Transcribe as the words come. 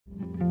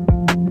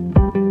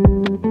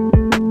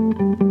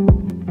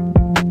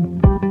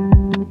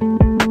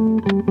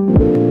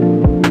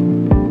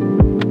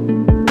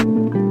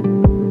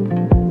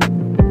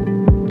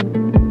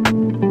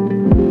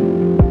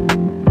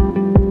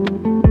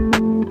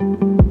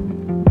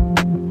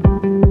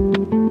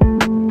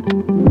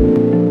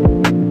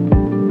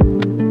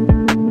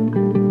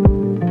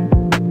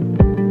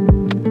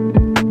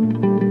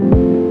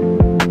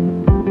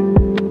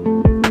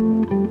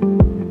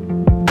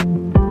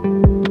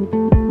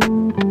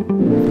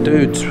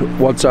Dudes,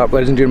 what's up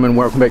ladies and gentlemen,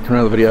 welcome back to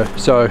another video.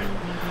 So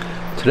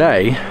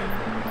today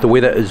the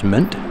weather is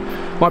mint,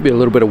 might be a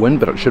little bit of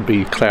wind but it should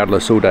be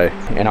cloudless all day,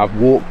 and I've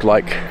walked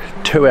like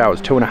 2 hours,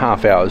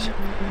 2.5 hours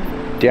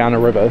down a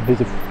river.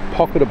 There's a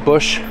pocket of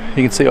bush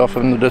you can see off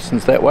in the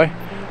distance that way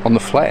on the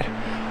flat.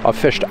 I've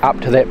fished up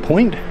to that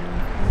point,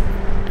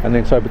 and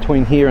then so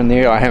between here and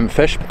there I haven't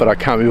fished, but I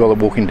can't be bothered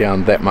walking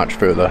down that much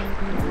further.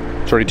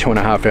 It's already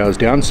 2.5 hours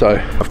down, so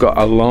I've got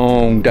a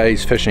long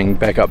day's fishing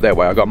back up that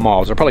way. I've got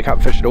miles. I probably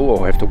can't fish at all, or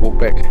I'll have to walk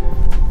back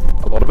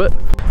a lot of it.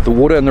 The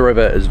water in the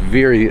river is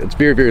very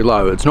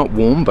low. It's not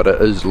warm, but it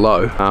is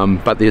low,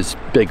 but there's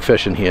big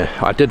fish in here.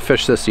 I did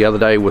fish this the other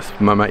day with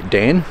my mate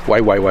Dan,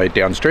 way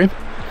downstream,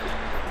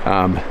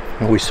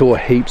 and we saw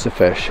heaps of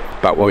fish,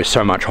 but we're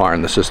so much higher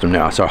in the system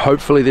now, so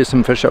hopefully there's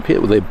some fish up here.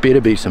 Well, there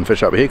better be some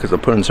fish up here because I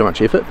put in so much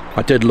effort.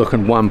 I did look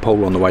in one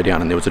pool on the way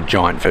down and there was a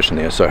giant fish in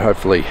there, so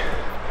hopefully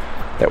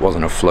that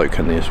wasn't a fluke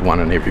and there's one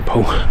in every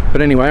pool.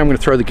 But anyway, I'm going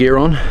to throw the gear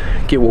on,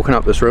 get walking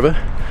up this river.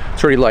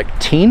 It's already like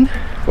 10.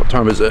 What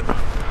time is it?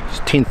 It's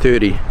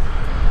 10:30.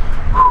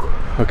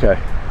 Okay.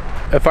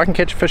 If I can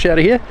catch a fish out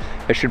of here,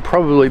 it should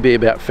probably be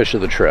about fish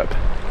of the trip.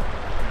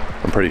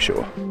 I'm pretty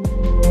sure.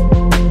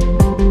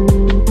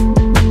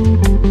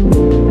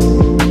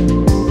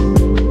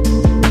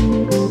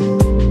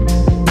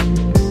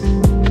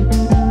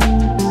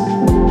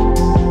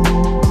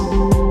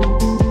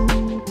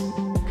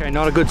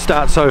 Not a good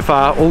start so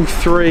far. All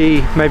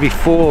 3, maybe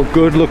 4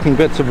 good looking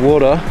bits of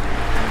water,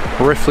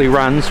 roughly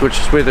runs, which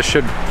is where the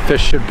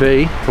fish should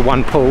be for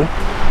one pool.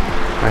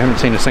 I haven't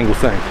seen a single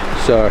thing,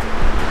 so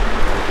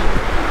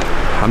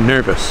I'm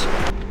nervous.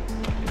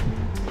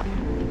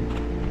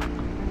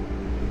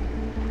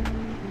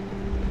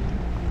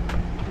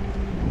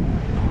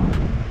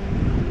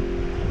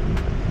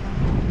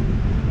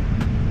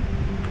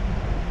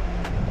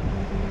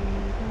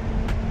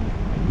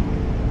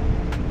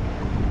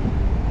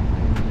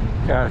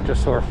 I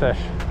just saw a fish.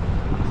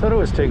 Thought it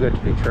was too good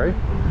to be true.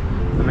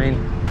 I mean,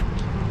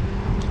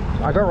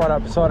 I got right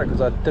up beside it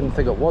because I didn't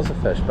think it was a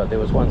fish, but there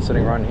was one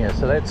sitting right here,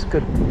 so that's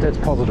good. That's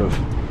positive.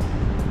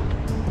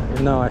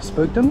 Even though I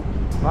spooked him,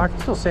 I can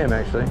still see him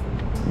actually.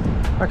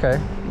 Okay,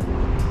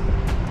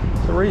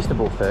 it's a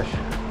reasonable fish.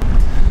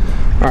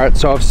 Alright,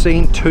 so I've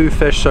seen 2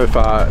 fish so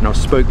far and I've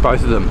spooked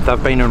both of them.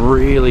 They've been in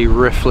really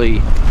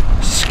riffly,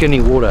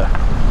 skinny water.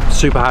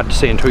 Super hard to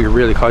see until you're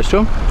really close to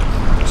them.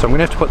 So I'm going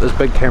to have to put this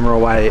big camera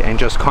away and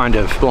just kind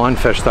of blind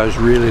fish those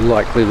really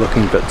likely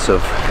looking bits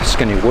of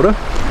skinny water,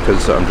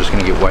 because I'm just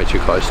going to get way too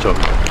close to them.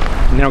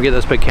 And then I'll get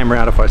this big camera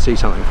out if I see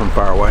something from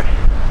far away.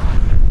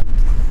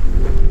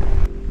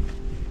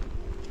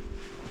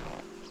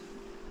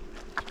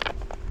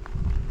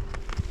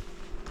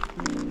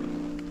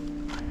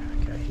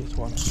 Okay, here's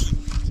one.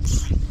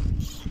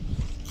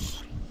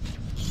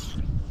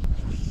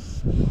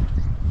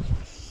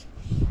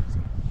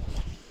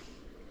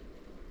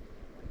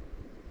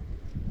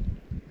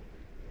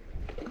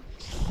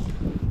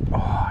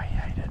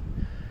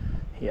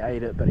 He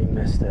ate it, but he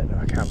missed it.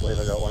 I can't believe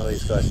I got one of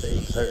these guys to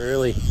eat so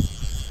early.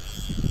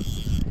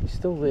 He's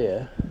still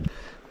there.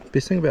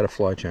 Best thing about a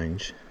fly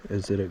change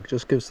is that it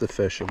just gives the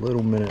fish a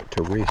little minute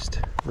to rest,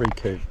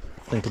 recoup,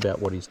 think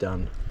about what he's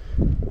done,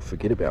 or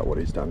forget about what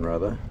he's done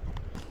rather.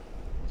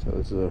 So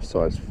this is a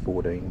size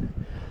 14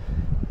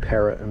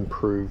 parrot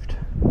improved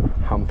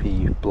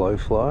humpy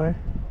blowfly.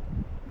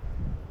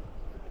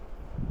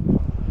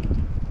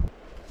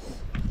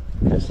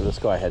 Okay, so this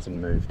guy hasn't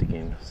moved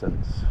again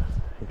since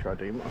he tried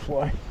to eat my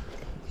fly,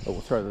 but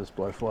we'll throw this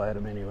blowfly at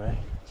him anyway.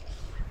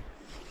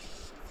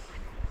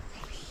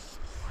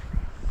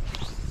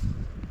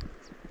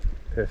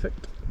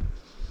 Perfect.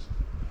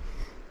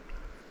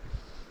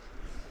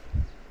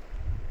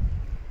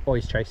 Oh,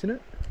 he's chasing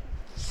it?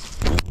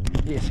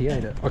 Yes, he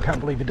ate it. I can't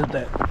believe he did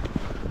that.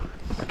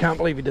 I can't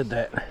believe he did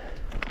that.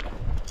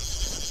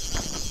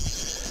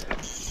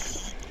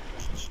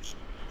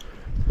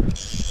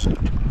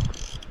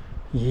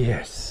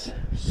 Yes,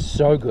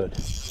 so good.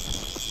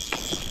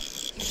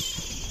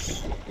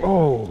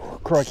 Oh,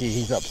 crikey,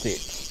 he's upset.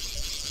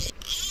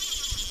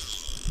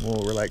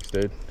 Oh, relax,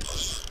 dude.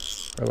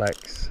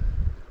 Relax.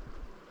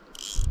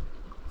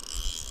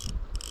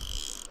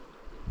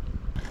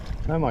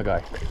 No, my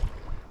guy.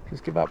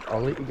 Just give up.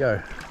 I'll let you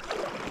go.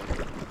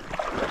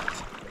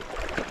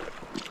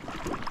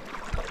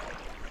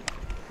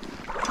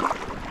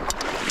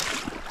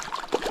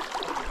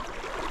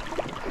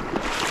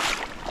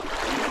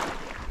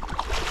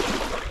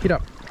 Get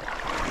up.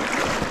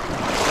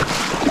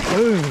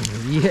 Boom.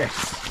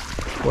 Yes.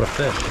 What a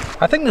fish.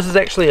 I think this is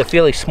actually a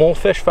fairly small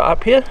fish for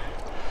up here,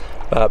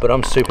 but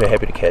I'm super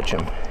happy to catch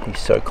him. He's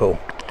so cool.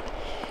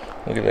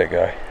 Look at that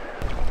guy.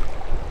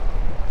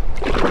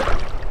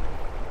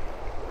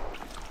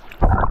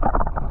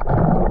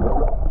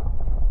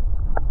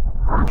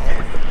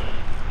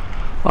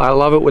 I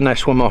love it when they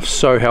swim off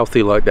so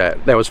healthy like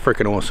that. That was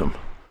freaking awesome.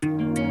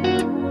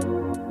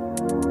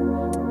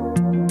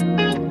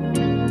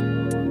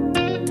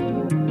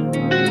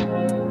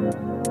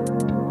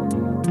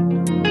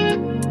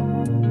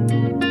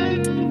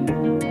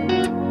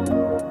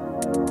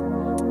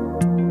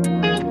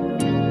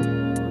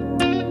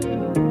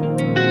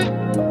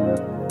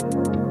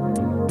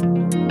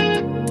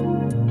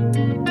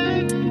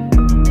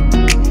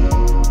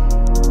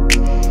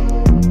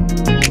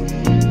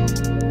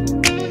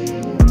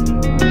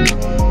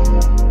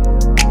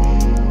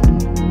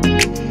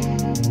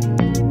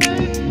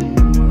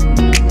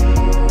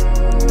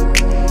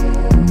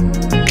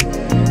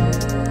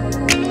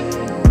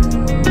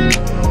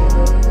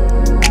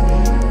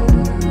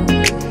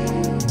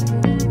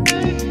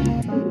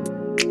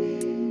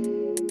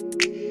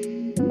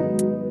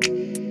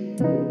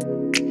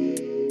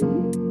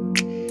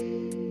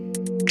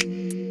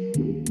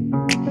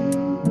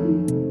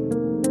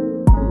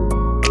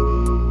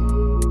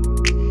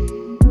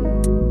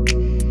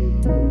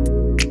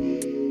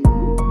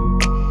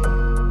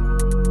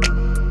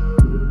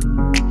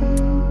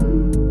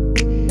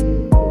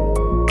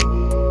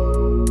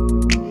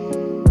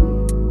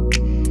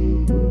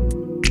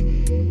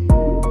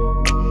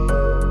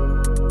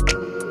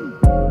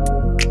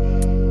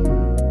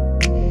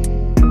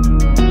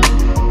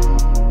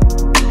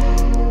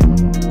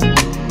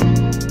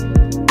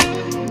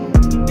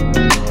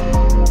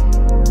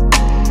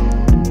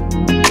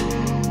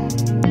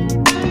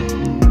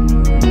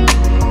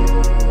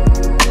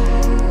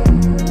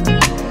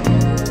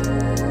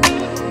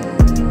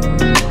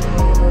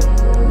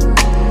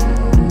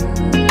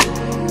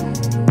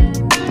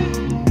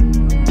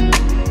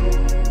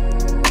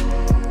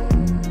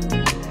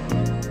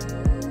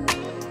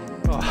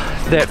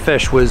 That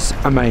fish was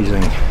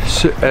amazing.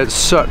 It's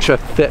such a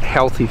fit,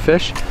 healthy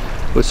fish.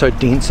 It was so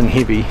dense and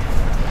heavy.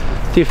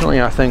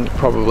 Definitely, I think,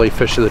 probably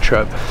fish of the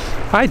trip.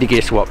 I had to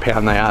guess what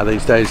pound they are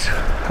these days.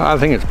 I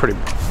think it's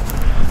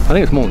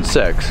more than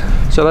 6.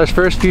 So those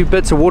first few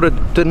bits of water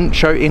didn't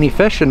show any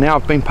fish, and now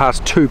I've been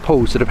past 2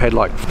 pools that have had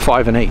like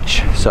 5 in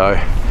each. So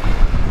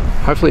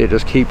hopefully it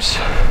just keeps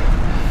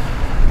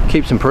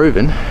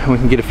improving and we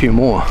can get a few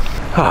more.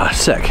 Ah,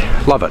 sick.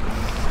 Love it.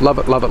 Love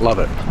it, love it, love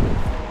it.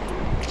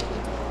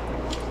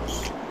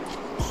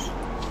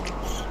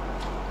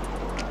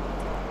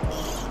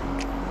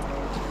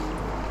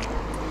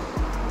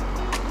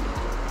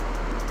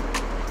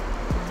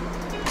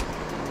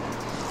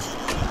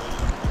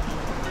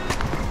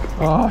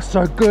 Oh,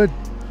 so good.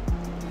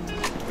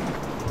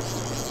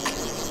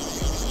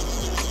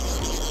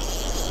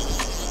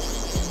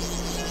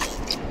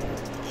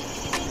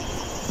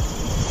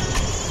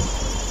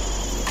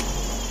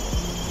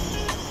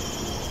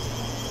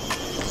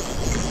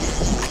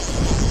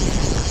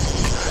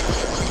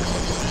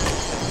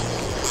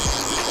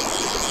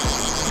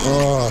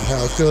 Oh,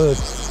 how good.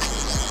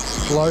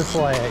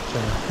 Blowfly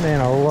action.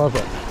 Man, I love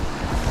it.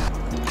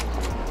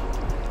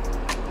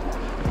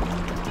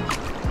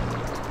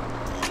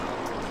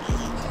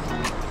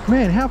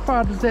 Man, how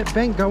far does that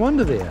bank go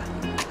under there?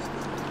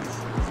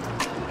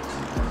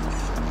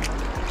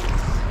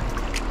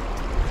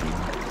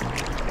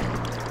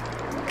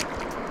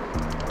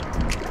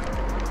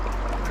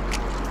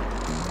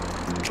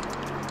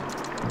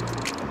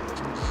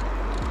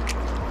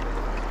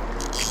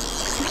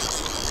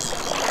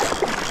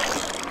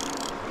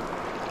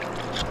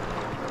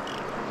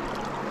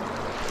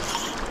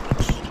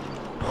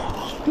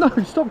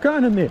 No, stop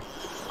going in there.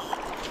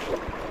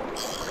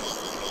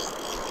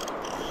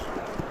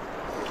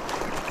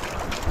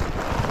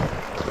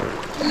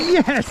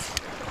 Yes!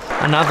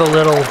 Another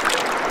little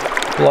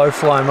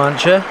blowfly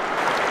muncher.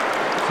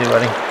 See,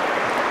 buddy.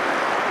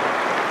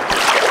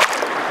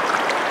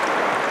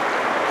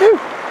 Whew.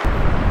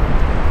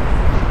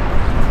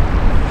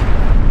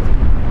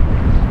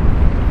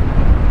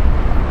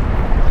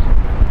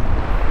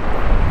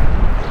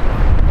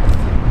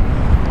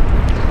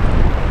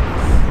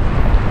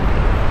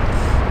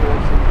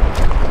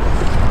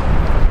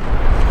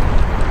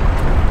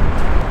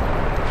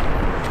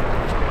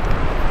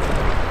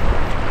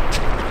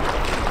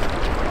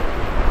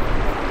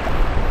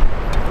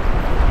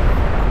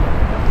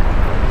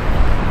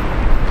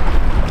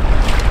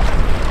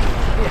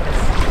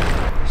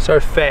 So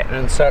fat and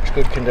in such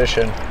good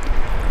condition.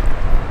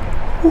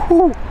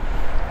 Woohoo!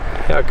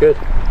 How good.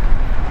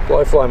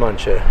 Blowfly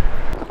muncher.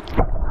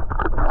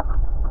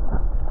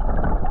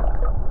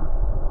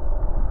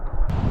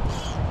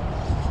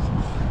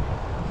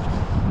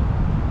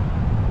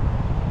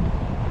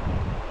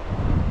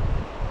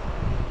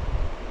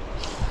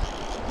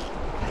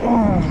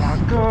 Oh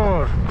my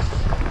god!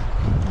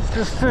 There's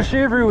just fish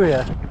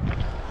everywhere.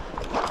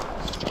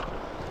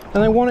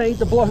 And they want to eat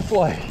the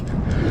blowfly.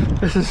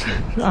 This is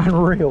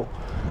unreal.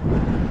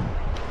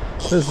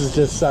 This is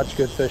just such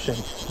good fishing.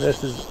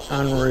 This is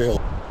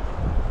unreal.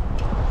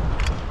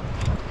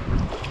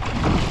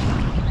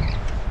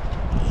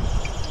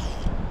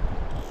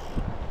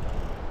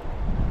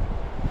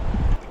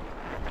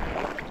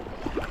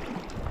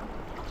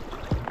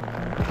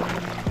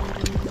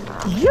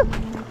 Yep.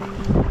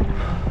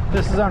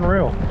 This is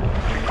unreal.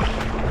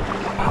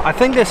 I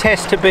think this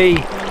has to be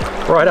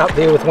right up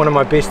there with one of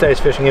my best days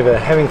fishing ever.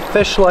 Having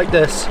fish like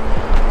this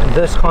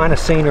kind of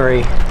scenery,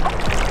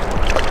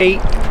 eat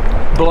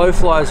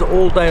blowflies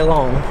all day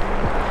long,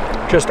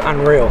 just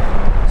unreal.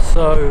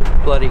 So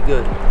bloody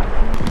good.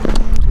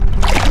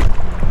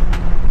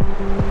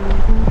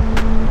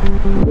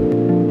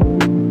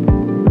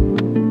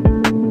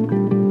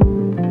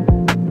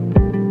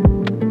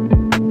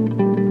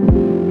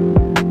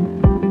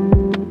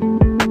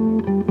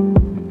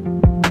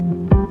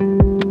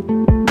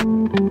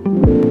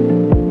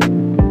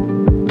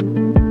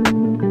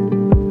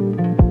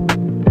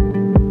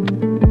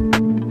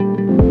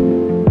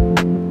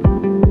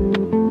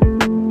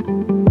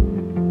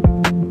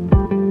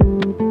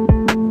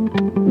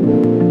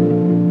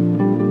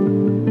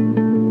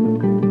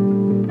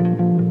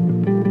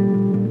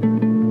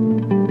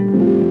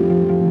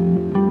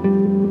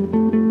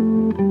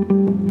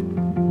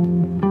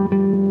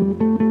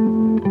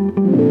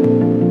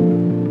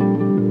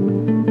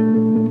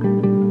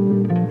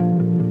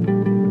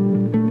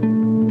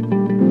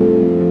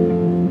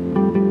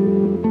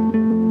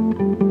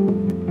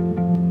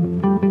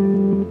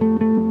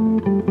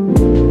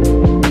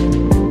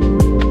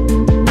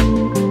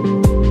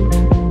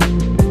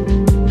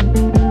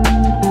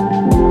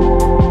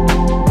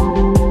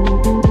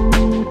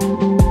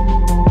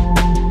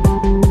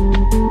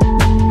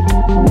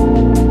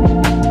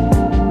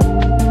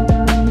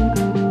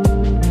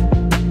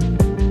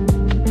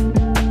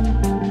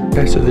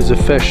 Okay, so there's a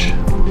fish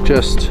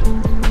just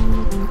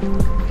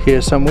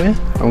here somewhere.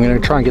 I'm going to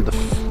try and get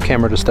the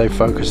camera to stay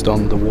focused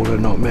on the water,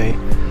 not me.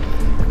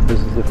 This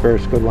is the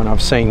first good one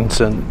I've seen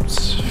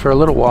since, for a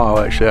little while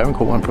actually. I haven't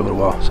caught one for a little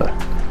while, so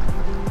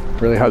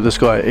Really hope this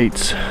guy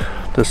eats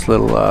this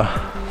little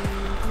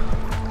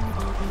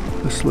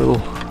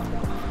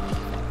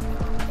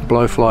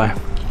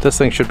blowfly. This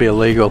thing should be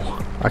illegal.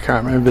 I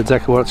can't remember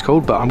exactly what it's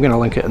called, but I'm going to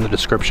link it in the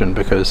description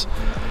because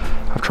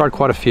I've tried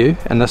quite a few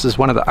and this is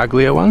one of the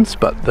uglier ones,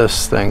 but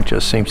this thing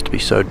just seems to be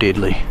so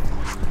deadly.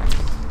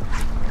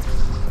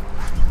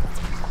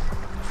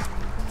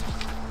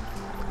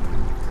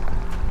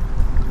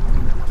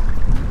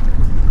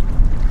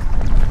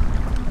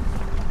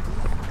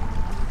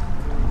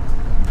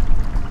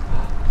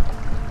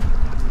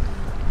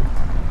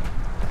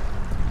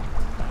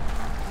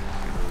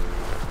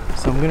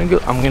 So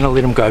I'm gonna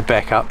let him go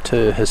back up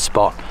to his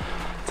spot.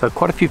 So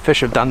quite a few fish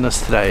have done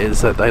this today,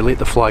 is that they let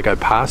the fly go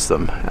past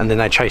them and then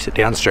they chase it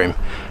downstream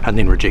and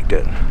then reject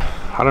it.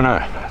 I don't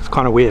know, it's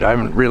kind of weird. I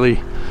haven't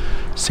really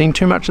seen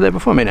too much of that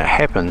before. I mean, it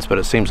happens, but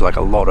it seems like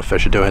a lot of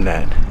fish are doing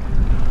that.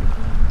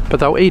 But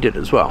they'll eat it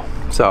as well.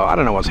 So I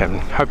don't know what's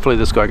happening. Hopefully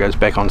this guy goes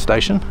back on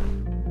station.